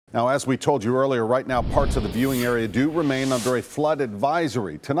Now, as we told you earlier, right now parts of the viewing area do remain under a flood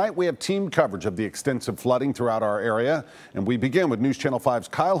advisory. Tonight we have team coverage of the extensive flooding throughout our area, and we begin with News Channel 5's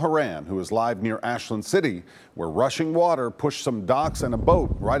Kyle Horan, who is live near Ashland City, where rushing water pushed some docks and a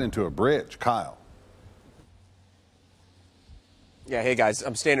boat right into a bridge. Kyle. Yeah, hey guys,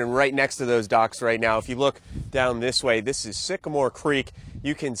 I'm standing right next to those docks right now. If you look down this way, this is Sycamore Creek.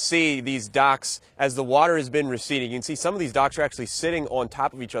 You can see these docks as the water has been receding. You can see some of these docks are actually sitting on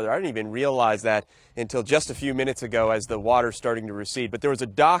top of each other. I didn't even realize that until just a few minutes ago as the water's starting to recede. But there was a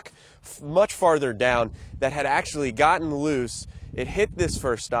dock much farther down that had actually gotten loose. It hit this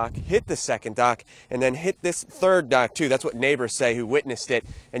first dock, hit the second dock, and then hit this third dock too. That's what neighbors say who witnessed it.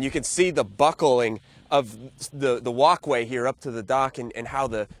 And you can see the buckling of the walkway here up to the dock and how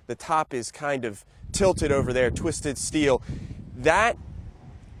the top is kind of tilted over there, twisted steel. That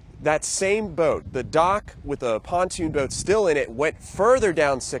same boat, the dock with a pontoon boat still in it, went further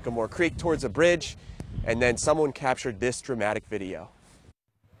down Sycamore Creek towards a bridge, and then someone captured this dramatic video.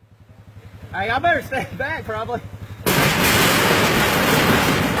 Hey, I better stay back, probably.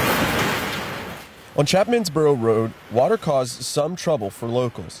 On Chapmansboro Road, water caused some trouble for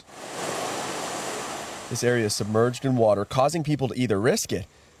locals. This area is submerged in water, causing people to either risk it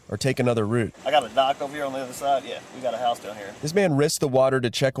or take another route. I got a dock over here on the other side. Yeah, we got a house down here. This man risked the water to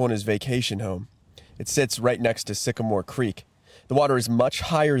check on his vacation home. It sits right next to Sycamore Creek. The water is much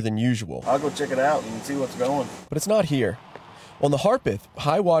higher than usual. I'll go check it out and see what's going. But it's not here. On the Harpeth,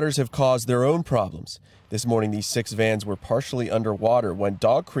 high waters have caused their own problems. This morning, these 6 vans were partially underwater when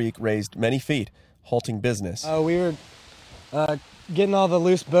Dog Creek raised many feet, halting business. We were getting all the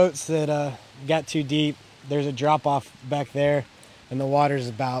loose boats that got too deep. There's a drop off back there, and the water's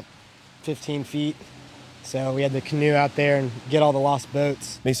about 15 feet. So we had the canoe out there and get all the lost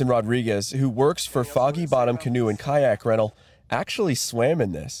boats. Mason Rodriguez, who works for Foggy Bottom Canoe and Kayak Rental, actually swam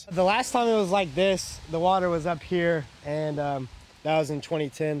in this. The last time it was like this, the water was up here, and that was in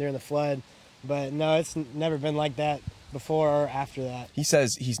 2010 during the flood. But no, it's never been like that before or after that. He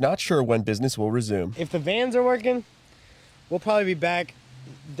says he's not sure when business will resume. If the vans are working, we'll probably be back.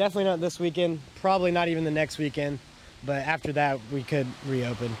 Definitely not this weekend, probably not even the next weekend, but after that we could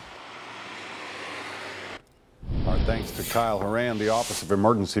reopen. Our thanks to Kyle Horan. The Office of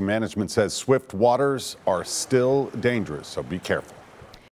Emergency Management says swift waters are still dangerous, so be careful.